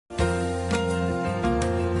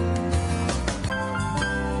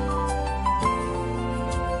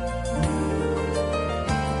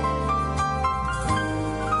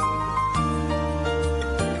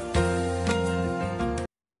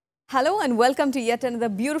Hello and welcome to yet another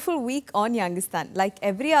beautiful week on Youngistan. Like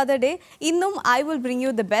every other day, innum I will bring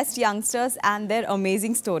you the best youngsters and their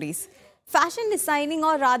amazing stories. Fashion designing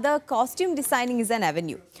or rather costume designing is an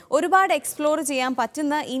avenue. ഒരുപാട് explore ചെയ്യാൻ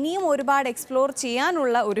പറ്റുന്ന ഇനിയും ഒരുപാട് explore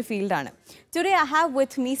ചെയ്യാനുള്ള ഒരു ഫീൽഡാണ്. Today I have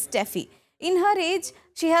with me Stephy. In her age,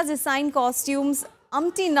 she has designed costumes,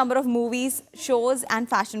 umpteen number of movies, shows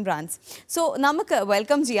and fashion brands. So നമുക്ക്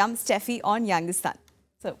welcome ചെയ്യാം Stephy on Youngistan.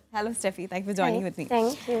 So, hello Stephy, thank you for joining with me.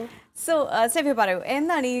 Thank you. So, Stephy, പറയൂ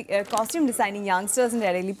എന്താണ് ഈ costume designing യങ്സ്റ്റേഴ്സിൻ്റെ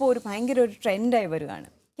ഇടയിൽ ഇപ്പോൾ ഒരു ഭയങ്കര ഒരു ട്രെൻഡായി വരികയാണ്.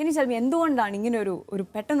 ഇനി ചിലപ്പോൾ എന്തുകൊണ്ടാണ് ഇങ്ങനെ ഒരു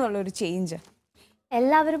പെട്ടെന്നുള്ള ഒരു ചേഞ്ച്?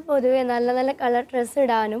 എല്ലാവരും പൊതുവെ നല്ല നല്ല കളർ ഡ്രസ്സ്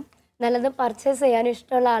ഇടാനും നല്ലത് പർച്ചേസ് ചെയ്യാനും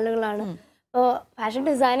ഇഷ്ടമുള്ള ആളുകളാണ്. അപ്പോൾ ഫാഷൻ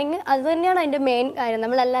ഡിസൈനിങ് അത് തന്നെയാണ് അതിൻ്റെ മെയിൻ കാര്യം.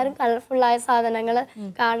 നമ്മളെല്ലാവരും കളർഫുള്ളായ സാധനങ്ങൾ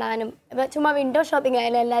കാണാനും ഇപ്പോൾ ചുമ്മാ വിൻഡോ ഷോപ്പിംഗ്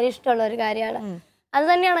ആയാലും എല്ലാവരും ഇഷ്ടമുള്ള ഒരു കാര്യമാണ്. അത്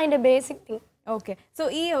തന്നെയാണ് അതിൻ്റെ ബേസിക് തിങ്. ഓക്കെ, സോ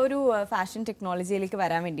ഈ ഒരു ഫാഷൻ ടെക്നോളജിയിലേക്ക്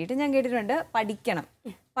വരാൻ വേണ്ടിയിട്ട് ഞാൻ കേട്ടിട്ടുണ്ട് പഠിക്കണം,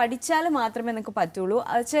 പഠിച്ചാൽ മാത്രമേ നമുക്ക് പറ്റുള്ളൂ.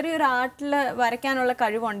 ചെറിയൊരു ആർട്ടിൽ വരയ്ക്കാനുള്ള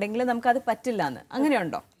കഴിവുണ്ടെങ്കിൽ നമുക്കത് പറ്റില്ല എന്ന്,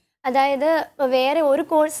 അങ്ങനെയുണ്ടോ? അതായത് ഇപ്പോൾ വേറെ ഒരു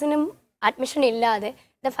കോഴ്സിനും അഡ്മിഷൻ ഇല്ലാതെ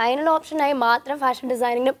ഫൈനൽ ഓപ്ഷനായി മാത്രം ഫാഷൻ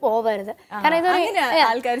ഡിസൈനിങ്ങിന് പോവരുത്. കാരണം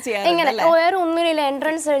ഇങ്ങനെ വേറെ ഒന്നിനില്ല,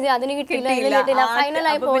 എൻട്രൻസ് എഴുതി അതിന് കിട്ടില്ല,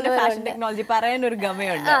 ഫൈനലായി പോകുന്നത്.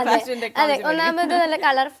 അതെ, ഒന്നാമത് നല്ല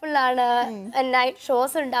കളർഫുൾ ആണ്, നൈറ്റ്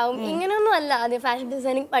ഷോസ് ഉണ്ടാവും, ഇങ്ങനെയൊന്നും അല്ല. ആദ്യം ഫാഷൻ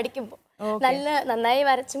ഡിസൈനിങ് പഠിക്കുമ്പോൾ നന്നായി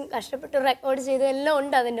വരച്ചും കഷ്ടപ്പെട്ട് റെക്കോർഡ് ചെയ്തും എല്ലാം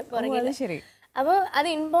ഉണ്ട് അതിന്റെ പുറകിൽ. അപ്പോൾ അത്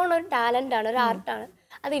ഇൻബോൺ ഒരു ടാലന്റ് ആണ്, ഒരു ആർട്ടാണ്.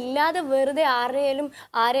 അതില്ലാതെ വെറുതെ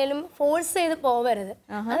ആരെയും ഫോഴ്സ് ചെയ്ത് പോവരുത്.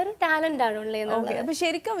 അതൊരു ടാലന്റ് ആണ് ഉള്ളത്. അപ്പൊ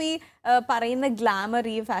ശരിക്കും ഈ പറയുന്ന ഗ്ലാമർ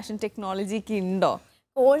ഈ ഫാഷൻ ടെക്നോളജിക്ക് ഉണ്ടോ?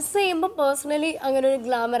 കോഴ്സ് ചെയ്യുമ്പോൾ പേഴ്സണലി അങ്ങനെ ഒരു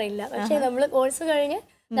ഗ്ലാമർ ഇല്ല. പക്ഷെ നമ്മൾ കോഴ്സ് കഴിഞ്ഞ്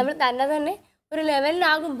നമ്മൾ തന്നെ ഒരു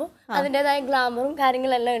ലെവലിലാകുമ്പോൾ അതിൻ്റെതായ ഗ്ലാമറും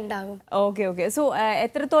കാര്യങ്ങളെല്ലാം ഉണ്ടാകും. Okay okay. സോ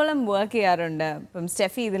എത്രത്തോളം വർക്ക് ചെയ്യാറുണ്ട് ഇപ്പം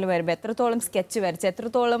സ്റ്റെഫി ഇതിൽ വരുമ്പോൾ? എത്രത്തോളം സ്കെച്ച് വരച്ച്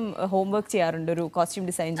എത്രത്തോളം ഹോംവർക്ക് ചെയ്യാറുണ്ട് ഒരു കോസ്റ്റ്യൂം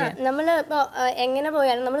ഡിസൈൻ ചെയ്യാൻ? നമ്മൾ ഇപ്പോൾ എങ്ങനെ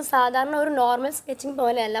പോയാലും നമ്മൾ സാധാരണ ഒരു നോർമൽ സ്കെച്ചിങ്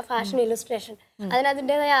പോലെയല്ല ഫാഷൻ ഇല്ലസ്ട്രേഷൻ.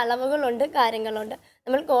 അതിൻ്റെതായ അളവുകളുണ്ട്, കാര്യങ്ങളുണ്ട്.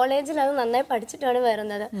 നമ്മൾ കോളേജിൽ അത് നന്നായി പഠിച്ചിട്ടാണ്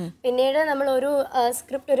വരുന്നത്. പിന്നീട് നമ്മൾ ഒരു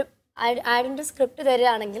സ്ക്രിപ്റ്റ്, ഒരു ആഡിൻ്റെ സ്ക്രിപ്റ്റ്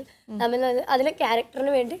തരികയാണെങ്കിൽ നമ്മൾ അതിലെ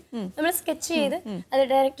ക്യാരക്ടറിന് വേണ്ടി നമ്മൾ സ്കെച്ച് ചെയ്ത് അത്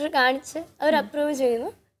ഡയറക്ടർ കാണിച്ച് അവർ അപ്രൂവ് ചെയ്യുന്നു.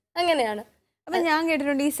 അങ്ങനെയാണ്. അപ്പം ഞാൻ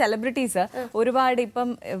കേട്ടിട്ടുണ്ട് ഈ സെലിബ്രിറ്റീസ് ഒരുപാട്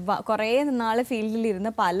ഇപ്പം കുറേ നാളെ ഫീൽഡിൽ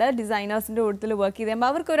ഇരുന്ന് പല ഡിസൈനേഴ്സിൻ്റെ കൂട്ടത്തിൽ വർക്ക് ചെയ്ത്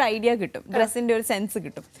അവർക്കൊരു ഐഡിയ കിട്ടും, ഡ്രസ്സിൻ്റെ ഒരു സെൻസ്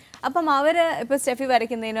കിട്ടും. അപ്പം അവർ ഇപ്പോൾ സ്റ്റെഫി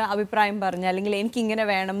വരയ്ക്കുന്നതിന് അഭിപ്രായം പറഞ്ഞ് അല്ലെങ്കിൽ എനിക്ക് ഇങ്ങനെ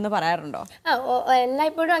വേണം എന്ന് പറയാറുണ്ടോ?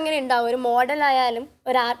 എല്ലായ്പ്പോഴും അങ്ങനെ ഉണ്ടാവും. ഒരു മോഡലായാലും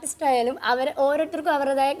ഒരു ആർട്ടിസ്റ്റ് ആയാലും ഓരോരുത്തർക്കും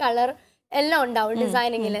അവരുടേതായ കളർ എല്ലാം ഉണ്ടാവും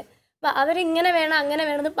ഡിസൈനിങ്ങിൽ. അപ്പം അവരിങ്ങനെ വേണം അങ്ങനെ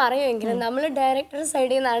വേണമെന്ന് പറയുമെങ്കിലും നമ്മൾ ഡയറക്ടർ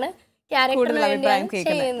സൈഡിൽ നിന്നാണ് ക്യാരക്ടറിന് അഭിപ്രായം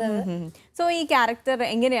ചെയ്യുന്നത്. സോ ഈ ക്യാരക്ടർ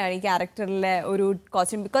എങ്ങനെയാണ്, ഈ ക്യാരക്ടറിലെ ഒരു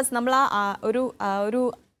കോസ്റ്റ്യൂം? ബിക്കോസ് നമ്മൾ ഒരു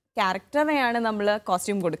ക്യാരക്ടറിനെയാണ് നമ്മൾ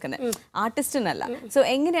കോസ്റ്റ്യൂം കൊടുക്കുന്നത്, ആർട്ടിസ്റ്റിനല്ല. സോ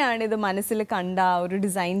എങ്ങനെയാണ് ഇത് മനസ്സിൽ കണ്ട ഒരു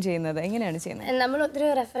ഡിസൈൻ ചെയ്യുന്നത്? എങ്ങനെയാണ് ചെയ്യുന്നത്? നമ്മൾ ഒത്തിരി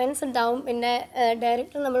റെഫറൻസ് ഉണ്ടാവും. പിന്നെ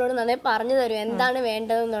ഡയറക്ടർ നമ്മളോട് നന്നായി പറഞ്ഞു തരും എന്താണ്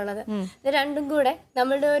വേണ്ടതെന്നുള്ളത്. ഇത് രണ്ടും കൂടെ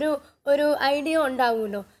നമ്മളുടെ ഒരു ഐഡിയ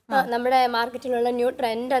ഉണ്ടാവുമല്ലോ. നമ്മുടെ മാർക്കറ്റിലുള്ള ന്യൂ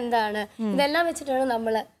ട്രെൻഡ് എന്താണ്, ഇതെല്ലാം വെച്ചിട്ടാണ്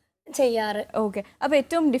നമ്മൾ ചെയ്യാറ്. ഓക്കെ. അപ്പോൾ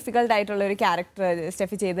ഏറ്റവും ഡിഫിക്കൽട്ട് ആയിട്ടുള്ള ഒരു ക്യാരക്ടർ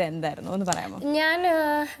സ്റ്റെഫി ചെയ്ത് എന്തായിരുന്നു ഒന്ന് പറയാമോ? ഞാൻ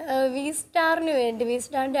വി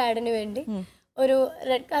സ്റ്റാറിന്റെ ആഡിന് വേണ്ടി ഒരു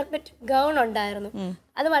റെഡ് കാർപ്പറ്റ് ഗൗൺ ഉണ്ടായിരുന്നു.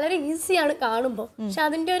 അത് വളരെ ഈസിയാണ് കാണുമ്പോൾ, പക്ഷെ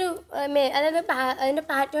അതിന്റെ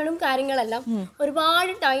പാറ്റേണും കാര്യങ്ങളെല്ലാം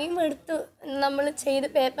ഒരുപാട് ടൈം എടുത്ത് നമ്മൾ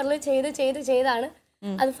പേപ്പറിൽ ചെയ്താണ്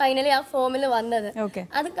അത് ഫൈനലി ആ ഫോമിൽ വന്നത്.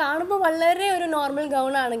 അത് കാണുമ്പോൾ വളരെ ഒരു നോർമൽ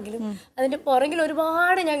ഗൗൺ ആണെങ്കിലും അതിന്റെ പുറകിൽ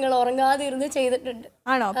ഒരുപാട് ഞങ്ങൾ ഉറങ്ങാതെ ഇരുന്ന് ചെയ്തിട്ടുണ്ട്.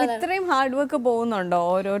 ആണോ? ഇത്രയും ഹാർഡ് വർക്ക് പോകുന്നുണ്ടോ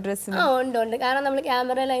ഓരോ ഡ്രസ്സിനും? ഉണ്ട്. കാരണം നമ്മൾ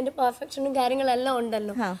ക്യാമറയിൽ അതിന്റെ പെർഫെക്ഷനും കാര്യങ്ങളെല്ലാം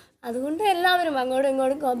ഉണ്ടല്ലോ. അതുകൊണ്ട് എല്ലാവരും അങ്ങോട്ടും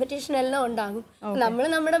ഇങ്ങോട്ടും കോമ്പറ്റീഷൻ എല്ലാം ഉണ്ടാകും. നമ്മൾ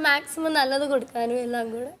നമ്മുടെ മാക്സിമം നല്ലത് കൊടുക്കാനും എല്ലാം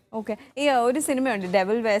കൂടെ. ഓക്കെ. ഈ ഒരു സിനിമയുണ്ട്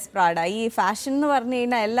ഡെവിൾ വെയർസ് പ്രാഡ. ഈ ഫാഷൻ എന്ന് പറഞ്ഞു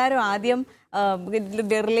കഴിഞ്ഞാൽ എല്ലാവരും ആദ്യം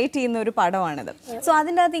റിലേറ്റ് ചെയ്യുന്ന ഒരു പടമാണിത്. സോ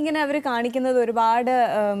അതിൻ്റെ അകത്ത് ഇങ്ങനെ അവർ കാണിക്കുന്നത് ഒരുപാട്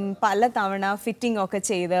പല തവണ ഫിറ്റിംഗ് ഒക്കെ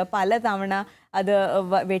ചെയ്ത് പല തവണ അത്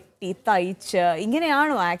വെട്ടി തയ്ച്ച്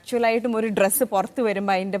ഇങ്ങനെയാണോ ആക്ച്വലായിട്ടും ഒരു ഡ്രസ്സ് പുറത്ത്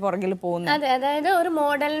വരുമ്പോൾ അതിൻ്റെ പുറകിൽ പോകുന്നത്? അതെ, അതായത് ഒരു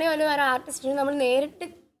മോഡലിനെ ഒരു ആർട്ടിസ്റ്റിനെ നമ്മൾ നേരിട്ട്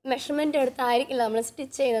മെഷർമെന്റ് എടുത്തായിരിക്കില്ല നമ്മൾ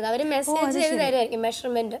സ്റ്റിച്ച് ചെയ്യുന്നത്. അവർ മെസ്സേജ് ചെയ്ത് തരുമായിരിക്കും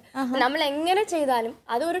മെഷർമെന്റ്. നമ്മൾ എങ്ങനെ ചെയ്താലും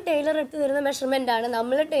അത് ഒരു ടൈലർ എടുത്ത് തരുന്ന മെഷർമെന്റ് ആണ്,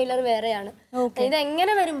 നമ്മൾ ടൈലർ വേറെയാണ്. ഇത്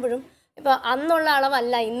എങ്ങനെ വരുമ്പോഴും ഇപ്പൊ അന്നുള്ള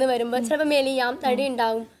അളവല്ല ഇന്ന് വരുമ്പോൾ ചിലപ്പോൾ മെലിയാം, തടി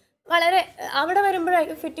ഉണ്ടാവും. വളരെ അവിടെ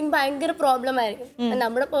വരുമ്പോഴായിരിക്കും ഫിറ്റിംഗ് ഭയങ്കര പ്രോബ്ലം ആയിരിക്കും.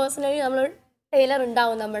 നമ്മുടെ പേഴ്സണലി നമ്മൾ ടൈലർ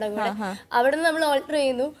ഉണ്ടാവും നമ്മുടെ കൂടെ, അവിടെ നിന്ന് നമ്മൾ ഓൾട്ടർ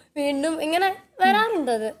ചെയ്യുന്നു, വീണ്ടും ഇങ്ങനെ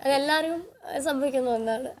വരാറുണ്ട്. അതെല്ലാവരും സംഭവിക്കുന്ന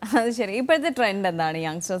ഒന്നാണ്. അത് ശരി. ഇപ്പോഴത്തെ ട്രെൻഡ് എന്താണ്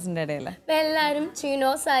യങ്സ്റ്റേഴ്സിന്റെ ഇടയിൽ? എല്ലാവരും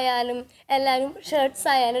ചീനോസ് ആയാലും എല്ലാവരും ഷർട്ട്സ്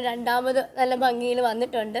ആയാലും രണ്ടാമത് നല്ല ഭംഗിയിൽ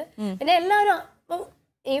വന്നിട്ടുണ്ട്. പിന്നെ എല്ലാവരും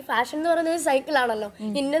ഈ ഫാഷൻ എന്ന് പറയുന്നത് ഒരു സൈക്കിളാണല്ലോ,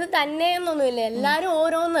 ഇന്നത് തന്നെ എന്നൊന്നുമില്ല. എല്ലാവരും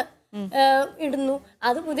ഓരോന്ന് ഇടുന്നു,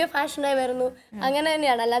 അത് പുതിയ ഫാഷനായി വരുന്നു, അങ്ങനെ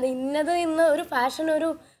തന്നെയാണ്. അല്ലാതെ ഇന്ന് ഒരു ഫാഷൻ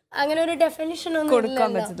അങ്ങനെ ഒരു ഡെഫിനിഷൻ ഒന്നും കൊടുക്കാൻ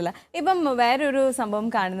പറ്റത്തില്ല. ഇപ്പം വേറൊരു സംഭവം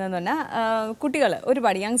കാണുന്നതെന്ന് പറഞ്ഞാൽ കുട്ടികൾ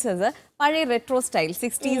ഒരുപാട് യങ്സ്റ്റേഴ്സ് പഴയ retro style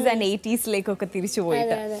 60s and 80s തിരിച്ചു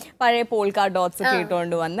പോയിട്ട് പഴയ പോൾക്കാ ഡോട്ട്സ് ഒക്കെ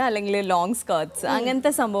ഇട്ടുകൊണ്ട് വന്ന് അല്ലെങ്കിൽ ലോങ് സ്കേർട്സ്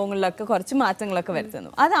അങ്ങനത്തെ സംഭവങ്ങളിലൊക്കെ കുറച്ച് മാറ്റങ്ങളൊക്കെ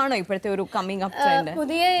വരുത്തുന്നു. അതാണോ ഇപ്പോഴത്തെ ഒരു കമ്മിങ് അപ്പ് ട്രെൻഡ്?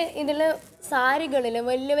 പുതിയ ഇതില് സാരികളില്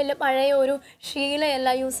വലിയ വലിയ പഴയ ഒരു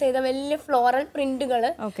ഷീലയെല്ലാം യൂസ് ചെയ്ത വലിയ ഫ്ലോറൽ പ്രിന്റുകൾ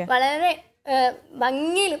വളരെ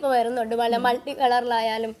ഭംഗിയിൽ ഇപ്പൊ വരുന്നുണ്ട്. വളരെ മൾട്ടി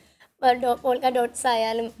കളറിലായാലും പോൾക്ക ഡോട്ട്സ്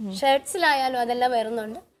ആയാലും ഷർട്ട്സിലായാലും അതെല്ലാം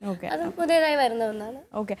വരുന്നുണ്ട്. അത് പുതിയതായി വരുന്ന ഒന്നാണ്.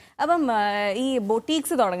 ഓക്കെ, അപ്പം ഈ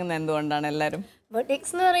ബൊട്ടീക്സ് തുടങ്ങുന്നത് എന്തുകൊണ്ടാണ് എല്ലാവരും?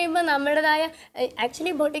 ബൊട്ടിക്സ് എന്ന് പറയുമ്പോൾ നമ്മുടേതായ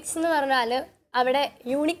ആക്ച്വലി ബൊട്ടിക്സ് എന്ന് പറഞ്ഞാൽ അവിടെ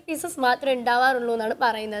യൂണിക് പീസസ് മാത്രമേ ഉണ്ടാവാറുള്ളൂ എന്നാണ്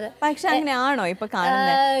പറയുന്നത്. പക്ഷെ അങ്ങനെയാണോ ഇപ്പൊ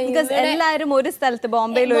കാണുന്നത്? എല്ലാരും ഒരു സ്ഥലത്ത്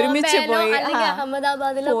ബോംബെയിൽ ഒരുമിച്ച് പോയി അല്ലെങ്കിൽ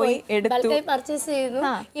അഹമ്മദാബാദിലോ പോയി ബൾക്കായി പർച്ചേസ് ചെയ്യുന്നു,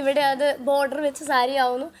 ഇവിടെ അത് ബോർഡർ വെച്ച് സാരി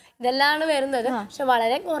ആവുന്നു, ഇതെല്ലാം വരുന്നത്. പക്ഷെ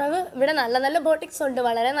വളരെ കുറവ് ഇവിടെ നല്ല നല്ല ബോട്ടിക്സ് ഉണ്ട്,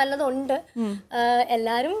 വളരെ നല്ലതുണ്ട്.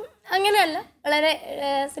 എല്ലാരും അങ്ങനെയല്ല, വളരെ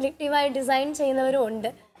സെലക്റ്റീവായി ഡിസൈൻ ചെയ്യുന്നവരും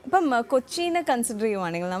ഉണ്ട്. ഇപ്പം കൊച്ചിനെ കൺസിഡർ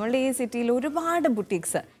ചെയ്യുവാണെങ്കിൽ നമ്മളുടെ ഈ സിറ്റിയിൽ ഒരുപാട്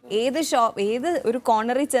ബുട്ടീക്സ്, ഏത് ഒരു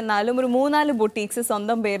കോർണറിൽ ചെന്നാലും ഒരു 3-4 ബുട്ടീക്സ്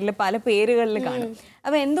സ്വന്തം പേരിൽ പല പേരുകളിൽ കാണും.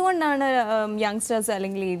 അപ്പൊ എന്തുകൊണ്ടാണ് യങ്സ്റ്റേഴ്സ്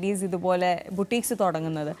അല്ലെങ്കിൽ ലേഡീസ് ഇതുപോലെ ബുട്ടീക്സ്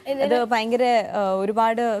തുടങ്ങുന്നത്? അത് ഭയങ്കര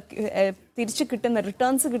ഒരുപാട് തിരിച്ചു കിട്ടുന്ന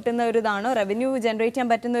റിട്ടേൺസ് കിട്ടുന്ന ഒരു ഇതാണോ, റവന്യൂ ജനറേറ്റ്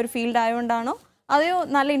ചെയ്യാൻ പറ്റുന്ന ഒരു ഫീൽഡ് ആയതുകൊണ്ടാണോ, അതെയോ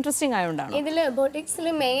നല്ല ഇൻട്രസ്റ്റിംഗ് ആയതുകൊണ്ടാണോ? ഇതില് ബുട്ടീക്സിൽ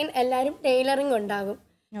മെയിൻ എല്ലാവരും ടൈലറിംഗ് ഉണ്ടാകും.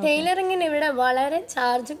 ടൈലറിങ്ങിന് ഇവിടെ വളരെ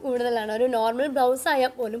ചാർജ് കൂടുതലാണ്. ഒരു നോർമൽ ബ്ലൗസ്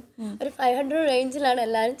ആയാൽ പോലും ഒരു 500 റേഞ്ചിലാണ്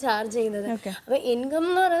എല്ലാവരും ചാർജ് ചെയ്യുന്നത്. അപ്പൊ ഇൻകം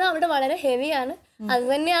എന്ന് പറയുന്നത് അവിടെ വളരെ ഹെവിയാണ്. അത്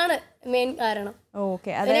തന്നെയാണ് മെയിൻ കാരണം.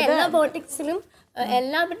 എല്ലാ ബോട്ടിക്സിലും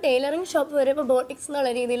എല്ലാ ടൈലറിംഗ് ഷോപ്പ് വരെ ഇപ്പൊ ബോട്ടിക്സ്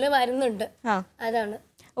എന്നുള്ള രീതിയിൽ വരുന്നുണ്ട്. അതാണ്.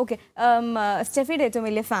 ഓക്കെ, സ്റ്റെഫിയുടെ ഏറ്റവും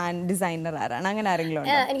വലിയ ഫാൻ ഡിസൈനർ ആരാണ്? അങ്ങനെ ആരെങ്കിലും?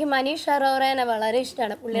 എനിക്ക് മനീഷ് അറോറേനെ വളരെ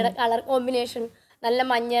ഇഷ്ടമാണ്. പുള്ളിയുടെ കളർ കോമ്പിനേഷൻ നല്ല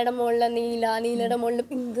മഞ്ഞയുടെ മുകളിൽ നീലയുടെ മുകളിൽ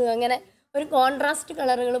പിങ്ക്, അങ്ങനെ ഒരു കോൺട്രാസ്റ്റ്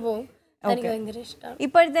കളറുകൾ പോകും. എനിക്ക് ഭയങ്കര ഇഷ്ടമാണ്.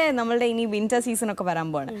 ഇപ്പോഴത്തെ നമ്മളുടെ ഇനി വിന്റർ സീസൺ ഒക്കെ വരാൻ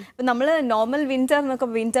പോവാണ്. അപ്പൊ നമ്മള് നോർമൽ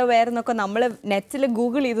വിന്റർ വെയർ എന്നൊക്കെ നമ്മള് നെറ്റിൽ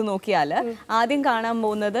ഗൂഗിൾ ചെയ്ത് നോക്കിയാൽ ആദ്യം കാണാൻ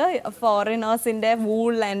പോകുന്നത് ഫോറിനേഴ്സിന്റെ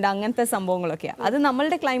വൂൾ ആൻഡ് അങ്ങനത്തെ സംഭവങ്ങളൊക്കെയാണ്. അത്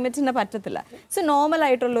നമ്മളുടെ ക്ലൈമറ്റിന് പറ്റത്തില്ല. സോ നോർമൽ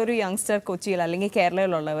ആയിട്ടുള്ള ഒരു യങ്സ്റ്റർ കൊച്ചിയിൽ അല്ലെങ്കിൽ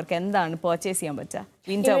കേരളയിലുള്ളവർക്ക് എന്താണ് പർച്ചേസ് ചെയ്യാൻ പറ്റുക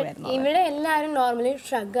വിന്റർ വെയർ? ഇവിടെ എല്ലാവരും നോർമലി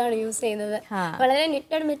ഷ്രഗാണ് യൂസ് ചെയ്യുന്നത്. വളരെ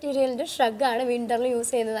നിറ്റഡ് മെറ്റീരിയലിന്റെ ഷ്രഗാണ് വിന്ററിൽ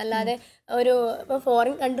യൂസ് ചെയ്യുന്നത്. അല്ലാതെ ഒരു ഇപ്പോൾ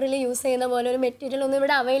ഫോറിൻ കൺട്രിയിൽ യൂസ് ചെയ്യുന്ന പോലെ ഒരു മെറ്റീരിയൽ ഒന്നും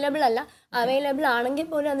ഇവിടെ അവൈലബിൾ അല്ല. അവൈലബിൾ ആണെങ്കിൽ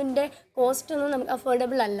പോലും അതിന്റെ കോസ്റ്റ് ഒന്നും നമുക്ക്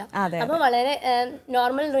അഫോർഡബിൾ അല്ല. അപ്പോൾ വളരെ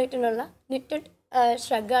നോർമൽ റേറ്റിനുള്ള നിറ്റഡ്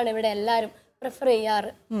ഷ്രഗാണ് ഇവിടെ എല്ലാവരും പ്രിഫർ ചെയ്യാറ്.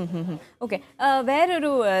 ഓക്കെ,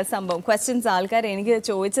 വേറൊരു സംഭവം ക്വസ്റ്റ്യൻസ് ആൾക്കാർ എനിക്ക്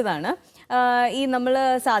ചോദിച്ചതാണ്. ഈ നമ്മൾ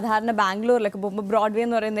സാധാരണ ബാംഗ്ലൂരിലൊക്കെ പോകുമ്പോൾ ബ്രോഡ്വേ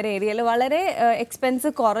എന്ന് പറയുന്ന ഒരു ഏരിയയിൽ വളരെ എക്സ്പെൻസ്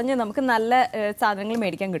കുറഞ്ഞ് നമുക്ക് നല്ല സാധനങ്ങൾ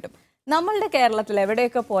മേടിക്കാൻ കിട്ടും. നമ്മളുടെ കേരളത്തിൽ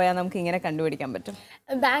എവിടെയൊക്കെ പോയാൽ നമുക്ക് ഇങ്ങനെ കണ്ടുപിടിക്കാൻ പറ്റും?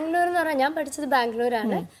 ബാംഗ്ലൂർ എന്ന് പറഞ്ഞാൽ ഞാൻ പഠിച്ചത്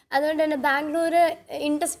ബാംഗ്ലൂരാണ്. അതുകൊണ്ട് തന്നെ ബാംഗ്ലൂർ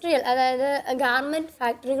ഇൻഡസ്ട്രിയൽ, അതായത് ഗാർമെന്റ്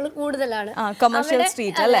ഫാക്ടറികൾ കൂടുതലാണ്. കൊമേഴ്ഷ്യൽ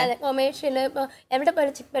സ്ട്രീറ്റ് അല്ലേ? കൊമേഴ്ഷ്യൽ ഇപ്പോൾ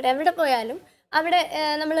എവിടെ പോയാലും അവിടെ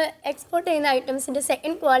നമ്മൾ എക്സ്പോർട്ട് ചെയ്യുന്ന ഐറ്റംസിന്റെ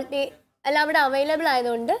സെക്കൻഡ് ക്വാളിറ്റി എല്ലാം അവിടെ അവൈലബിൾ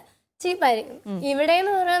ആയതുകൊണ്ട് ചീപ്പായിരിക്കും. ഇവിടെ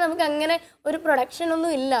എന്ന് പറഞ്ഞാൽ നമുക്ക് അങ്ങനെ ഒരു പ്രൊഡക്ഷൻ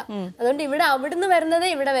ഒന്നും ഇല്ല. അതുകൊണ്ട് ഇവിടെ അവിടുന്ന് വരുന്നതേ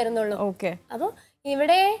ഇവിടെ വരുന്നുള്ളൂ. അപ്പോൾ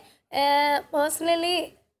ഇവിടെ പേഴ്സണലി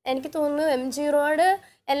എനിക്ക് തോന്നുന്നു MG റോഡ്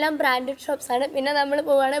എല്ലാം ബ്രാൻഡഡ് ഷോപ്സ് ആണ്. പിന്നെ നമ്മൾ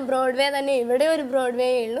പോവുകയാണെങ്കിൽ ബ്രോഡ്വേ തന്നെ, ഇവിടെ ഒരു ബ്രോഡ്വേ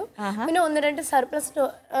ഉള്ളൂ. പിന്നെ 1-2 സർപ്ലസ്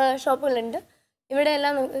ഷോപ്പുകളുണ്ട്. ഇവിടെ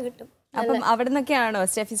എല്ലാം നമുക്ക് കിട്ടും. അപ്പം അവിടെ നിന്നൊക്കെയാണോ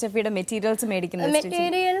സ്റ്റെഫിയുടെ മെറ്റീരിയൽസ് മേടിക്കുന്നത്?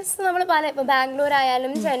 മെറ്റീരിയൽസ് നമ്മൾ പല ഇപ്പൊ ബാംഗ്ലൂർ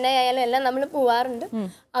ആയാലും ചെന്നൈ ആയാലും എല്ലാം നമ്മൾ പോവാറുണ്ട്.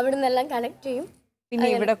 അവിടെ നിന്നെല്ലാം കളക്ട് ചെയ്യും. പിന്നെ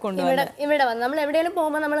ഇവിടെ വന്ന് നമ്മൾ എവിടെയെങ്കിലും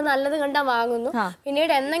പോകുമ്പോൾ നമ്മൾ നല്ലത് കണ്ടാൽ വാങ്ങുന്നു.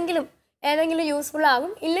 പിന്നീട് ഏതെങ്കിലും യൂസ്ഫുൾ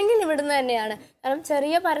ആകും, ഇല്ലെങ്കിൽ ഇവിടുന്ന് തന്നെയാണ്. കാരണം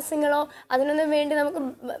ചെറിയ പരസ്യങ്ങളോ അതിനൊന്നും വേണ്ടി നമുക്ക്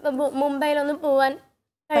മുംബൈയിലൊന്നും പോവാൻ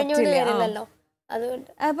കഴിഞ്ഞു വരില്ലല്ലോ.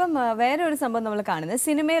 അതുകൊണ്ട് അപ്പം വേറെ ഒരു സംഭവം നമ്മൾ കാണുന്നത്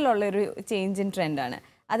സിനിമയിലുള്ള ഒരു ചേഞ്ച് ഇൻ ട്രെൻഡാണ്.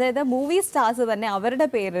 അതായത് മൂവി സ്റ്റാർസ് തന്നെ അവരുടെ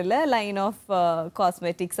പേരിൽ ലൈൻ ഓഫ്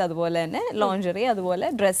കോസ്മെറ്റിക്സ്, അതുപോലെ തന്നെ ലോഞ്ചറി, അതുപോലെ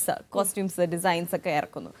ഡ്രസ്സ്, കോസ്റ്റ്യൂംസ്, ഡിസൈൻസ് ഒക്കെ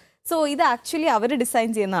ഇറക്കുന്നു. സോ ഇത് ആക്ച്വലി അവർ ഡിസൈൻ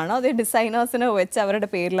ചെയ്യുന്നതാണോ അതേ ഡിസൈനേഴ്സിനെ വെച്ച് അവരുടെ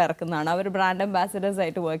പേരിൽ ഇറക്കുന്നതാണോ? അവർ ബ്രാൻഡ് അംബാസിഡേഴ്സ്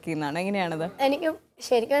ആയിട്ട് വർക്ക് ചെയ്യുന്നതാണോ? എങ്ങനെയാണത്? എനിക്ക്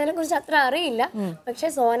ശരിക്കും അതിനെ കുറിച്ച് അത്ര അറിയില്ല. പക്ഷെ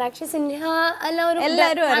സോനാക്ഷി സിൻഹ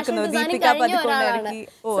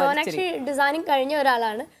സോനാക്ഷി ഡിസൈനിങ് കഴിഞ്ഞ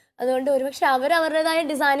ഒരാളാണ്. അതുകൊണ്ട് ഒരുപക്ഷെ അവരുടേതായ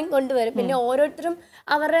ഡിസൈനിങ് കൊണ്ടുവരും. പിന്നെ ഓരോരുത്തരും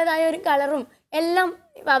അവരുടേതായ ഒരു കളറും എല്ലാം,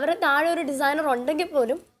 അവരുടെ താഴെ ഒരു ഡിസൈനർ ഉണ്ടെങ്കിൽ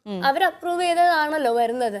പോലും അവർ അപ്രൂവ് ചെയ്തതാണല്ലോ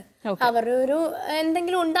വരുന്നത്. അവരുടെ ഒരു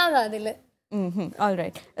എന്തെങ്കിലും ഉണ്ടാകാം അതില്.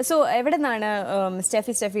 സോ എവിടെ നിന്നാണ്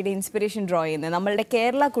സ്റ്റെഫിയുടെ ഇൻസ്പിറേഷൻ ഡ്രോ ചെയ്യുന്നത് നമ്മളുടെ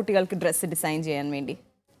കേരള കുട്ടികൾക്ക് ഡ്രസ്സ് ഡിസൈൻ ചെയ്യാൻ വേണ്ടി?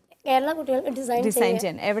 കേരള കുട്ടികൾക്ക് ഡിസൈൻ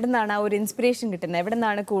ചെയ്യാൻ എവിടെ നിന്നാണ് ഒരു ഇൻസ്പിറേഷൻ കിട്ടുന്നത്? എവിടെ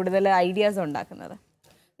നിന്നാണ് കൂടുതൽ ഐഡിയാസ് ഉണ്ടാക്കുന്നത്?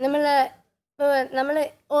 നമ്മൾ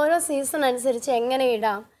ഓരോ സീസൺ അനുസരിച്ച് എങ്ങനെ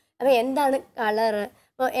ഇടാം, അപ്പോൾ എന്താണ് കളറ്,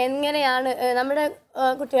 അപ്പോൾ എങ്ങനെയാണ് നമ്മുടെ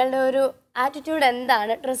കുട്ടികളുടെ ഒരു ആറ്റിറ്റ്യൂഡ്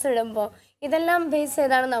എന്താണ് ഡ്രസ്സ് ഇടുമ്പോൾ, ഇതെല്ലാം ബേസ്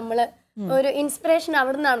ചെയ്താണ് നമ്മൾ ഒരു ഇൻസ്പിറേഷൻ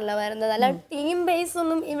അവിടെ നിന്നാണല്ലോ വരുന്നത്. അല്ല തീം ബേസ്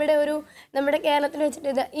ഒന്നും ഇവിടെ ഒരു നമ്മുടെ കേരളത്തിൽ വെച്ചിട്ട്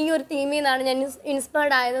ഇത് ഈ ഒരു തീമിൽ നിന്നാണ് ഞാൻ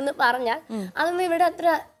ഇൻസ്പയർഡ് ആയതെന്ന് പറഞ്ഞാൽ അതൊന്നും ഇവിടെ അത്ര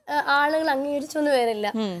ആളുകൾ അംഗീകരിച്ചൊന്നും വരില്ല.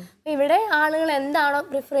 ഇവിടെ ആളുകൾ എന്താണോ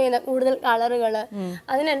പ്രിഫർ ചെയ്യുന്നത്, കൂടുതൽ കളറുകൾ,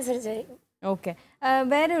 അതിനനുസരിച്ചായിരിക്കും. ഓക്കെ,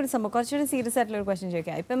 വേറെ ഒരു സംഭവം കുറച്ചുകൂടി സീരിയസ് ആയിട്ടുള്ള ഒരു ക്വസ്റ്റ്യൻ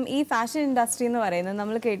ചോദിക്കാം. ഇപ്പം ഈ ഫാഷൻ ഇൻഡസ്ട്രി എന്ന് പറയുന്നത്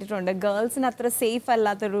നമ്മൾ കേട്ടിട്ടുണ്ട് ഗേൾസിന് അത്ര സേഫ്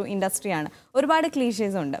അല്ലാത്തൊരു ഇൻഡസ്ട്രിയാണ്, ഒരുപാട്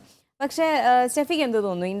ക്ലീഷേഴ്സ് ഉണ്ട്. പക്ഷേ സ്റ്റെഫിക്ക് എന്ത്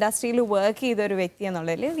തോന്നുന്നു, ഇൻഡസ്ട്രിയിൽ വർക്ക് ചെയ്ത ഒരു വ്യക്തി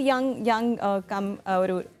എന്നുള്ളതിൽ യങ്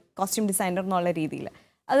ഒരു കോസ്റ്റ്യൂം ഡിസൈനർ എന്നുള്ള രീതിയിൽ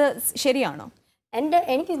അത് ശരിയാണോ?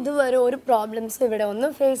 എനിക്ക് ഇതുവരെ ഒരു പ്രോബ്ലംസ് ഇവിടെ ഒന്നും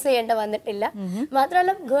ഫേസ് ചെയ്യേണ്ട വന്നിട്ടില്ല.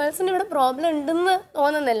 മാത്രമല്ല ഗേൾസിന് ഇവിടെ പ്രോബ്ലം ഉണ്ടെന്ന്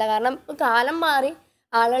തോന്നുന്നില്ല. കാരണം ഇപ്പോൾ കാലം മാറി,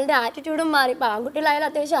 ആളുകളുടെ ആറ്റിറ്റ്യൂഡും മാറി. ഇപ്പോൾ ആൺകുട്ടികളായാലും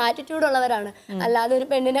അത്യാവശ്യം ആറ്റിറ്റ്യൂഡ് ഉള്ളവരാണ്, അല്ലാതെ ഒരു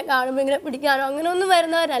പെണ്ണിനെ കാണുമ്പോൾ ഇങ്ങനെ പിടിക്കാനോ അങ്ങനെ ഒന്നും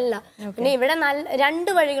വരുന്നവരല്ല. പിന്നെ ഇവിടെ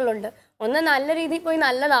രണ്ട് വഴികളുണ്ട്. ഒന്ന് നല്ല രീതിയിൽ പോയി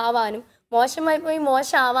നല്ലതാവാനും, മോശമായി പോയി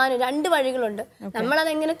മോശമാവാനും രണ്ട് വഴികളുണ്ട്.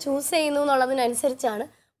 നമ്മളതെങ്ങനെ ചൂസ് ചെയ്യുന്നു എന്നുള്ളതിനനുസരിച്ചാണ്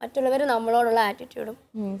മറ്റുള്ളവർ നമ്മളോടുള്ള ആറ്റിറ്റ്യൂഡും.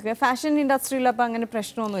 ഫാഷൻ ഇൻഡസ്ട്രിയിൽ അപ്പം അങ്ങനെ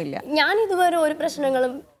പ്രശ്നമൊന്നുമില്ല. ഞാൻ ഇതുവരെ ഒരു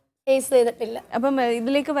പ്രശ്നങ്ങളും ഫേസ് ചെയ്തിട്ടില്ല. അപ്പം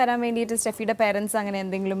ഇതിലേക്ക് വരാൻ വേണ്ടിയിട്ട് സ്റ്റെഫിയുടെ പേരൻസ് അങ്ങനെ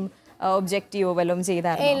എന്തെങ്കിലും ഒബ്ജക്റ്റീവോ വല്ലതും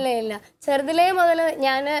ചെയ്തായിരുന്നു? ഇല്ല. ചെറുതിലേ മുതൽ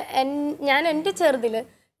ഞാൻ എൻ്റെ ചെറുതിൽ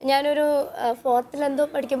ഞാനൊരു 4th എന്തോ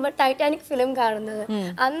പഠിക്കുമ്പോൾ ടൈറ്റാനിക് ഫിലിം കാണുന്നത്.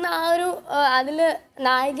 അന്ന് ആ ഒരു അതിൽ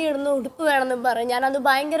നായിക ഇടുന്ന ഉടുപ്പ് വേണമെന്നും പറഞ്ഞു ഞാനത്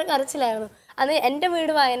ഭയങ്കര കരച്ചിലായിരുന്നു. അത് എൻ്റെ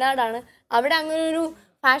വീട് വയനാടാണ്. അവിടെ അങ്ങനെ ഒരു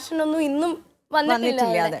ഫാഷനൊന്നും ഇന്നും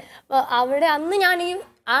വന്നിട്ടില്ല. അപ്പോൾ അവിടെ അന്ന് ഞാൻ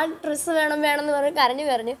ആ ഡ്രസ്സ് വേണമെന്ന് പറഞ്ഞ്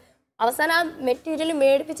കരഞ്ഞ് അവസാനം ആ മെറ്റീരിയൽ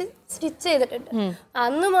മേടിപ്പിച്ച് സ്റ്റിച്ച് ചെയ്തിട്ടുണ്ട്.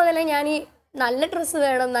 അന്ന് മുതലേ ഞാൻ ഈ നല്ല ഡ്രസ്സ്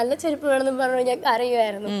വേണം, നല്ല ചെരുപ്പ് വേണമെന്ന് പറഞ്ഞു ഞാൻ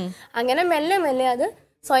കരയുമായിരുന്നു. അങ്ങനെ മെല്ലെ അത്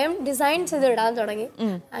സ്വയം ഡിസൈൻ ചെയ്ത് ഇടാൻ തുടങ്ങി.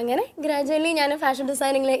 അങ്ങനെ ഗ്രാജുവലി ഞാൻ ഫാഷൻ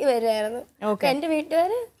ഡിസൈനിങ്ങിലേക്ക് വരുമായിരുന്നു. എൻ്റെ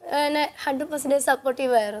വീട്ടുകാർ എന്നെ 100%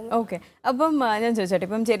 സപ്പോർട്ടീവ് ആയിരുന്നു. ഓക്കെ, അപ്പം ഞാൻ ചോദിച്ചോട്ടെ,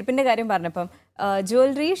 ഇപ്പം ചെരുപ്പിന്റെ കാര്യം പറഞ്ഞപ്പം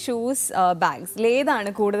ജ്വല്ലറി, ഷൂസ്, ബാഗ്സ്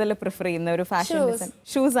ഏതാണ് കൂടുതൽ പ്രിഫർ ചെയ്യുന്ന ഒരു ഫാഷൻ ഡിസൈൻ?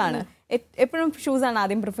 ഷൂസ് ആണ് എപ്പോഴും, ഷൂസ് ആണ്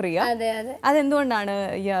ആദ്യം പ്രിഫർ ചെയ്യുക. അതെന്തുകൊണ്ടാണ്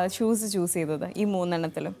ഷൂസ് ചൂസ് ചെയ്തത് ഈ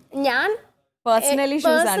 3 ഞാൻ പേഴ്സണലി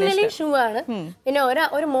ഷൂ ആണ്. പിന്നെ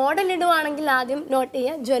ഒരു മോഡൽ ഇടുവാണെങ്കിൽ ആദ്യം നോട്ട്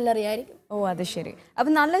ചെയ്യുക ജ്വല്ലറി ആയിരിക്കും. ഓ, അത് ശരി.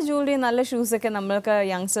 അപ്പം നല്ല ജ്വല്ലറി, നല്ല ഷൂസ് ഒക്കെ നമ്മൾക്ക്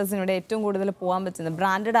യങ്സ്റ്റേഴ്സിനോട് ഏറ്റവും കൂടുതൽ പോകാൻ പറ്റുന്നത്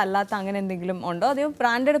ബ്രാൻഡഡ് അല്ലാത്ത അങ്ങനെ എന്തെങ്കിലും ഉണ്ടോ, അതോ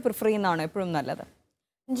ബ്രാൻഡഡ് പ്രിഫർ ചെയ്യുന്നതാണോ എപ്പോഴും നല്ലത്?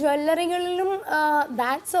 ജ്വല്ലറികളിലും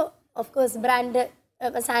bags of course brand,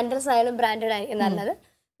 sandals ആയാലും ബ്രാൻഡഡ് ആയിരിക്കും നല്ലത്.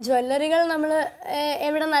 ജ്വല്ലറികൾ നമ്മൾ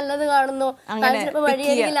എവിടെ നല്ലത് കാണുന്നോ, ചിലപ്പോൾ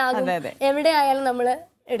വഴിയരികിലാകും, എവിടെ ആയാലും നമ്മൾ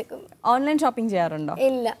എടുക്കും. ഓൺലൈൻ ഷോപ്പിംഗ് ചെയ്യാറുണ്ടോ?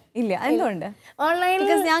 ഇല്ല. എന്തുകൊണ്ട്?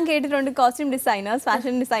 ഓൺലൈനിൽ ഞാൻ കേട്ടിട്ടുണ്ട് കോസ്റ്റ്യൂം ഡിസൈനേഴ്സ്,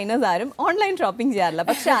 ഫാഷൻ ഡിസൈനേഴ്സ് ആരും ഓൺലൈൻ ഷോപ്പിംഗ് ചെയ്യാറില്ല.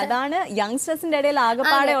 പക്ഷെ അതാണ് യങ്സ്റ്റേഴ്സിന്റെ ഇടയിൽ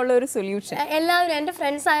ആകെപ്പാടെ ഉള്ള ഒരു സൊല്യൂഷൻ. എല്ലാവരും, എൻ്റെ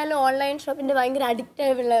ഫ്രണ്ട്സ് ആയാലും ഓൺലൈൻ ഷോപ്പിന്റെ ഭയങ്കര അഡിക്റ്റ്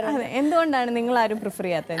ആയ പിള്ളേരാണ്. എന്തുകൊണ്ടാണ് നിങ്ങൾ ആരും പ്രിഫർ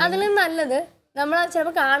ചെയ്യാത്തത്? അതിലും നല്ലത് നമ്മൾ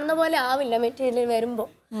ചിലപ്പോൾ കാണുന്ന പോലെ ആവില്ല മെറ്റീരിയൽ വരുമ്പോൾ.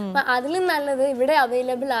 അപ്പൊ അതിലും നല്ലത് ഇവിടെ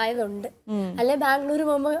അവൈലബിൾ ആയതുണ്ട്. അല്ലെ ബാംഗ്ലൂർ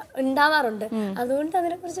പോകുമ്പോൾ ഉണ്ടാവാറുണ്ട്, അതുകൊണ്ട്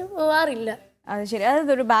അതിനെ കുറിച്ച് പോവാറില്ല. അത് ശരി,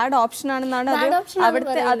 അതൊരു ബാഡ് ഓപ്ഷൻ ആണെന്നാണ്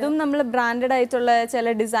അവിടുത്തെ. അതും നമ്മൾ ബ്രാൻഡഡ് ആയിട്ടുള്ള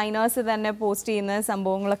ചില ഡിസൈനേഴ്സ് തന്നെ പോസ്റ്റ് ചെയ്യുന്ന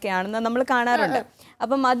സംഭവങ്ങളൊക്കെയാണെന്ന് നമ്മൾ കാണാറുണ്ട്.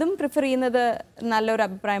 അപ്പം അതും പ്രിഫർ ചെയ്യുന്നത് നല്ലൊരു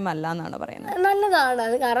അഭിപ്രായമല്ല എന്നാണ് പറയുന്നത്. നല്ലതാണ്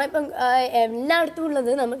അത്, കാരണം ഇപ്പം എല്ലായിടത്തും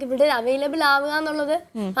ഉള്ളത് നമുക്ക് ഇവിടെ അവൈലബിൾ ആവുക എന്നുള്ളത്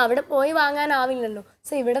അവിടെ പോയി വാങ്ങാനാവില്ലല്ലോ.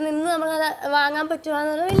 സോ ഇവിടെ നിന്ന് നമുക്ക് വാങ്ങാൻ പറ്റുക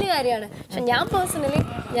എന്നുള്ളത് വലിയ കാര്യമാണ്. പക്ഷെ ഞാൻ പേഴ്സണലി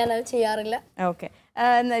ഞാനത് ചെയ്യാറില്ല. ഓക്കെ,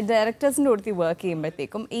 ഡയറക്ടേഴ്സിൻ്റെ അടുത്ത് വർക്ക്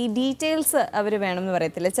ചെയ്യുമ്പോഴത്തേക്കും ഈ ഡീറ്റെയിൽസ് അവർ വേണമെന്ന്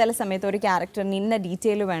പറയത്തില്ല, ചില സമയത്ത് ഒരു ക്യാരക്ടറിന് ഇന്ന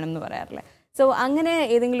ഡീറ്റെയിൽ വേണമെന്ന് പറയാറില്ല. സോ അങ്ങനെ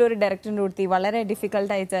ഏതെങ്കിലും ഒരു ഡയറക്ടറിൻ്റെ അടുത്ത് വളരെ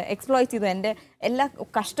ഡിഫിക്കൽട്ടായിട്ട് എക്സ്പ്ലോയിറ്റ് ചെയ്തു, എൻ്റെ എല്ലാ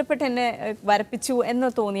കഷ്ടപ്പെട്ട് എന്നെ വരപ്പിച്ചു എന്ന്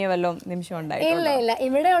തോന്നിയ വല്ലതും നിമിഷം ഉണ്ടായിട്ടില്ല? ഇല്ല.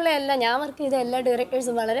 ഇവിടെയുള്ള ഞാൻ വർക്ക് ചെയ്ത എല്ലാ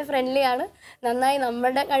ഡയറക്ടേഴ്സും വളരെ ഫ്രണ്ട്ലി ആണ്, നന്നായി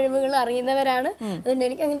നമ്മുടെ കഴിവുകൾ അറിയുന്നവരാണ്. അതുകൊണ്ട്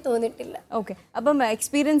എനിക്ക് അങ്ങനെ തോന്നിയിട്ടില്ല. ഓക്കെ, അപ്പം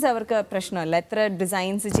എക്സ്പീരിയൻസ് അവർക്ക് പ്രശ്നമല്ല, എത്ര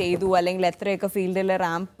ഡിസൈൻസ് ചെയ്തു അല്ലെങ്കിൽ എത്രയൊക്കെ ഫീൽഡിൽ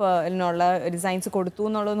റാമ്പിനുള്ള ഡിസൈൻസ് കൊടുത്തു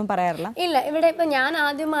എന്നുള്ളതൊന്നും പറയാറില്ല? ഇല്ല, ഇവിടെ ഇപ്പം ഞാൻ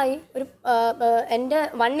ആദ്യമായി ഒരു എൻ്റെ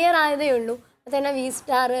 1 year ആയതേ ഉള്ളൂ. തന്നെ വി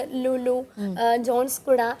സ്റ്റാർ, ലുലു, ജോൺസ്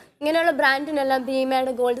കുട, ഇങ്ങനെയുള്ള ബ്രാൻഡിനെല്ലാം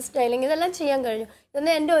ഭീമയുടെ ഗോൾഡ് സ്റ്റൈലിംഗ് ഇതെല്ലാം ചെയ്യാൻ കഴിഞ്ഞു.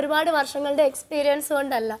 ഇതൊന്നും എൻ്റെ ഒരുപാട് വർഷങ്ങളുടെ എക്സ്പീരിയൻസ്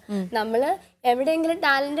കൊണ്ടല്ല. നമ്മൾ എവിടെയെങ്കിലും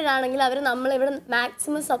ടാലന്റഡ് ആണെങ്കിൽ അവർ നമ്മളിവിടെ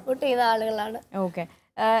മാക്സിമം സപ്പോർട്ട് ചെയ്ത ആളുകളാണ്. ഓക്കെ,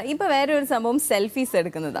 ഇപ്പൊ വേറെ ഒരു സംഭവം സെൽഫീസ്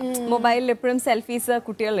എടുക്കുന്നതാണ്. മൊബൈലിൽ എപ്പോഴും സെൽഫീസ്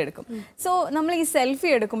കുട്ടികൾ എടുക്കും. സോ നമ്മൾ ഈ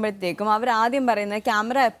സെൽഫി എടുക്കുമ്പോഴത്തേക്കും അവർ ആദ്യം പറയുന്നത്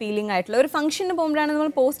ക്യാമറ അപ്പീലിംഗ് ആയിട്ടുള്ള ഒരു ഫംഗ്ഷന് പോകുമ്പോഴാണ്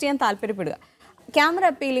നമ്മൾ പോസ്റ്റ് ചെയ്യാൻ താല്പര്യപ്പെടുക. ക്യാമറ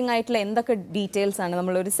അപ്പീലിംഗ് ആയിട്ടുള്ള എന്തൊക്കെ ഡീറ്റെയിൽസ് ആണ്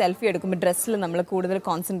നമ്മൾ ഒരു സെൽഫി എടുക്കുമ്പോൾ ഡ്രസ്സിൽ നമ്മൾ കൂടുതൽ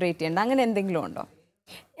കോൺസെൻട്രേറ്റ് ചെയ്യേണ്ടത്, അങ്ങനെ എന്തെങ്കിലും ഉണ്ടോ?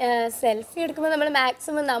 സെൽഫി എടുക്കുമ്പോൾ നമ്മൾ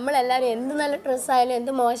മാക്സിമം നമ്മളെല്ലാവരും എന്ത് നല്ല ഡ്രസ്സായാലും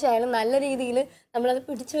എന്ത് മോശമായാലും നല്ല രീതിയിൽ നമ്മളത്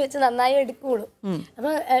പിടിച്ചു വെച്ച് നന്നായി എടുക്കുകയുള്ളൂ.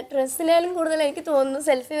 അപ്പോൾ ഡ്രസ്സിനായാലും കൂടുതൽ എനിക്ക് തോന്നുന്നു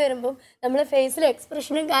സെൽഫി വരുമ്പം നമ്മുടെ ഫേസിലെ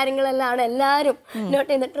എക്സ്പ്രഷനും കാര്യങ്ങളെല്ലാം ആണ് എല്ലാവരും നോട്ട്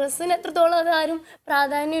ചെയ്യുന്നത്. ഡ്രസ്സിന് എത്രത്തോളം അതാരും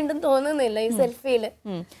പ്രാധാന്യം ഉണ്ടെന്ന് തോന്നുന്നില്ല ഈ സെൽഫിയിൽ.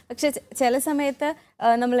 പക്ഷെ ചില സമയത്ത്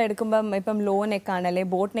നമ്മൾ എടുക്കുമ്പം ഇപ്പം ലോ നെക്കാണ്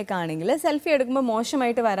അല്ലെങ്കിൽ ബോട്ട് നെക്കാണെങ്കിൽ സെൽഫി എടുക്കുമ്പോൾ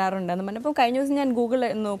മോശമായിട്ട് വരാറുണ്ടെന്ന് പറഞ്ഞപ്പോൾ കഴിഞ്ഞ ദിവസം ഞാൻ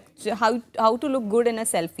ഗൂഗിളിൽ നോക്കി how to look good in A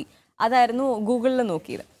selfie അതായിരുന്നു ഗൂഗിളിൽ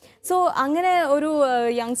നോക്കിയത്. സോ അങ്ങനെ ഒരു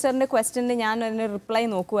യങ്സ്റ്ററിൻ്റെ ക്വസ്റ്റ്യന് ഞാൻ അതിന് റിപ്ലൈ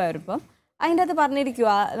നോക്കുമായിരുന്നു. അതിൻ്റെ അകത്ത് പറഞ്ഞിരിക്കുക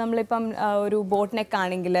നമ്മളിപ്പം ഒരു ബോട്ട് നെക്ക്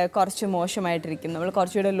ആണെങ്കിൽ കുറച്ച് മോശമായിട്ടിരിക്കും, നമ്മൾ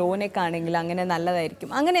കുറച്ചുകൂടെ ലോ നെക്ക് ആണെങ്കിൽ അങ്ങനെ നല്ലതായിരിക്കും.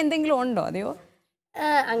 അങ്ങനെ എന്തെങ്കിലും ഉണ്ടോ? അതെയോ?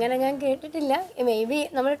 അങ്ങനെ ഞാൻ കേട്ടിട്ടില്ല. മേ ബി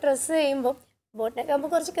നമ്മൾ ഡ്രസ്സ് ചെയ്യുമ്പോൾ ബോട്ട് നെക്ക്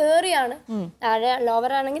ആകുമ്പോൾ കുറച്ച് കയറിയാണ്, താഴെ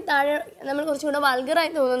ലോവർ ആണെങ്കിൽ താഴെ നമ്മൾ കുറച്ചുകൂടെ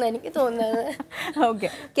വൾഗറായി തോന്നുന്നു എനിക്ക് തോന്നുന്നത്. ഓക്കെ,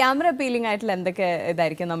 ക്യാമറ അപ്പീലിംഗ് ആയിട്ടുള്ള എന്തൊക്കെ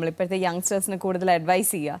ഇതായിരിക്കും നമ്മളിപ്പോഴത്തെ യങ്സ്റ്റേഴ്സിന് കൂടുതൽ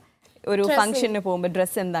അഡ്വൈസ് ചെയ്യുക? ഒരു ഫംഗ്ഷന് പോകുമ്പോൾ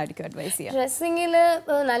ഡ്രസ്സ് എന്തായിരിക്കും അഡ്വൈസ് ചെയ്യുക? ഡ്രസ്സിങ്ങിൽ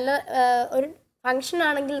നല്ല ഒരു ഫംഗ്ഷൻ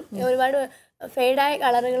ആണെങ്കിൽ ഒരുപാട് ഫെയ്ഡായ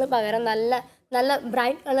കളറുകൾ പകരം നല്ല നല്ല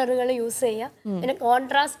ബ്രൈറ്റ് കളറുകൾ യൂസ് ചെയ്യുക. പിന്നെ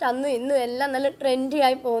കോൺട്രാസ്റ്റ് അന്നും ഇന്നും എല്ലാം നല്ല ട്രെൻഡി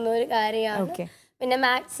ആയി പോകുന്ന ഒരു കാര്യമാണ്. പിന്നെ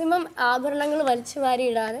മാക്സിമം ആഭരണങ്ങൾ വലിച്ചു വാരി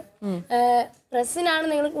ഇടാതെ ഡ്രസ്സിനാണ്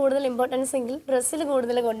നിങ്ങൾ കൂടുതൽ ഇമ്പോർട്ടൻസ് എങ്കിൽ ഡ്രസ്സിൽ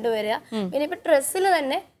കൂടുതൽ കൊണ്ടുവരിക. പിന്നെ ഇപ്പം ഡ്രസ്സിൽ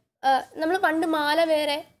തന്നെ നമ്മൾ പണ്ട് മാല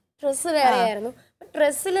വേറെ ഡ്രസ്സ് വേറെ ആയിരുന്നു.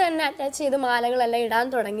 ഡ്രസ്സിൽ തന്നെ അറ്റാച്ച് ചെയ്ത് മാലകളെല്ലാം ഇടാൻ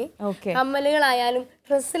തുടങ്ങി. കമ്മലുകളായാലും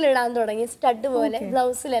ഡ്രസ്സിൽ ഇടാൻ തുടങ്ങി, സ്റ്റഡ് പോലെ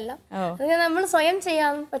ബ്ലൗസിലെല്ലാം. അതൊക്കെ നമ്മൾ സ്വയം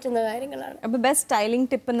ചെയ്യാൻ പറ്റുന്ന കാര്യങ്ങളാണ്. അപ്പോൾ ബെസ്റ്റ് സ്റ്റൈലിംഗ്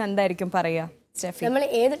ടിപ്പ് എന്തായിരിക്കും പറയുക സ്റ്റെഫി? നമ്മൾ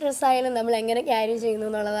ഏത് ഡ്രസ്സായാലും നമ്മൾ എങ്ങനെ ക്യാരി ചെയ്യുന്നു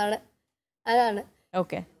എന്നുള്ളതാണ്. അതാണ്.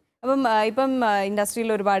 ഓക്കെ, അപ്പം ഇപ്പം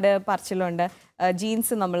ഇൻഡസ്ട്രിയിൽ ഒരുപാട് പറച്ചിലുണ്ട്,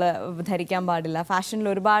 ജീൻസ് നമ്മൾ ധരിക്കാൻ പാടില്ല, ഫാഷനിൽ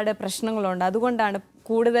ഒരുപാട് പ്രശ്നങ്ങളുണ്ട്, അതുകൊണ്ടാണ്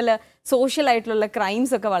കൂടുതൽ സോഷ്യലായിട്ടുള്ള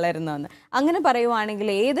ക്രൈംസ് ഒക്കെ വളരുന്നതെന്ന്. അങ്ങനെ പറയുവാണെങ്കിൽ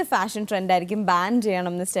ഏത് ഫാഷൻ ട്രെൻഡായിരിക്കും ബാൻ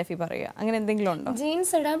ചെയ്യണം എന്ന് സ്റ്റെഫി പറയുക? അങ്ങനെ എന്തെങ്കിലും ഉണ്ടോ?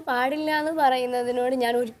 ജീൻസ് ഇടാൻ പാടില്ല എന്ന് പറയുന്നതിനോട്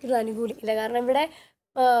ഞാൻ ഒരിക്കലും അനുകൂലിക്കില്ല. കാരണം ഇവിടെ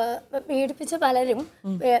പീഡിപ്പിച്ച പലരും,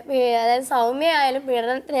 അതായത് സൗമ്യയായാലും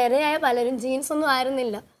പീഡനത്തിനിരയായ പലരും ജീൻസ് ഒന്നും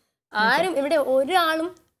ആയിരുന്നില്ല. ആരും ഇവിടെ ഒരാളും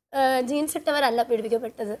ജീൻസ് ഇട്ടവരല്ല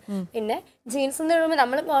പീഡിപ്പിക്കപ്പെട്ടത്. പിന്നെ ജീൻസ് എന്ന് പറയുമ്പോൾ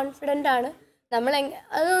നമ്മൾ കോൺഫിഡൻ്റ് ആണ്, നമ്മൾ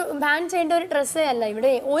അത് ബാൻ ചെയ്യേണ്ട ഒരു ഡ്രസ്സേ അല്ല.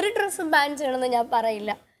 ഇവിടെ ഒരു ഡ്രസ്സും ബാൻ ചെയ്യണമെന്ന് ഞാൻ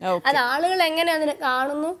പറയില്ല. അത് ആളുകൾ എങ്ങനെ അതിനെ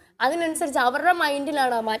കാണുന്നു അതിനനുസരിച്ച് അവരുടെ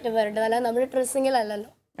മൈൻഡിലാണ് ആ മാറ്റം വരേണ്ടത്, അല്ലാതെ നമ്മുടെ ഡ്രസ്സിങ്ങിലല്ലല്ലോ.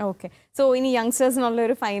 ഓക്കെ, സോ ഇനി യങ്സ്റ്റേഴ്സിനുള്ള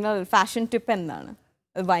ഒരു ഫൈനൽ ഫാഷൻ ടിപ്പ് എന്താണ്?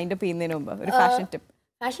 വൈൻഡ് അപ്പ് ചെയ്യുന്നതിന് മുമ്പ് ഒരു ഫാഷൻ ടിപ്പ്.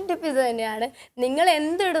 ഫാഷൻ ടിപ്പ് ഇത് തന്നെയാണ്, നിങ്ങൾ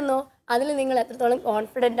എന്തിടുന്നോ അതിൽ നിങ്ങൾ എത്രത്തോളം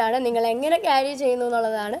കോൺഫിഡൻ്റ് ആണ്, നിങ്ങൾ എങ്ങനെ ക്യാരി ചെയ്യുന്നു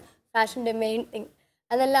എന്നുള്ളതാണ് ഫാഷൻ്റെ മെയിൻ തിങ്.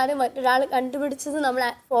 അതല്ലാതെ മറ്റൊരാൾ കണ്ടുപിടിച്ചത് നമ്മൾ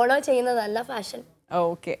ഫോളോ ചെയ്യുന്നതല്ല fashion.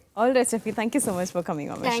 Okay. All right, Stephy. Thank you so much for coming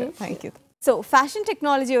on my show. Thank you. So, fashion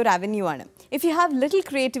technology or avenue ആണ്. If you have little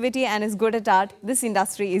creativity and is good at art, this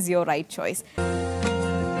industry is your right choice.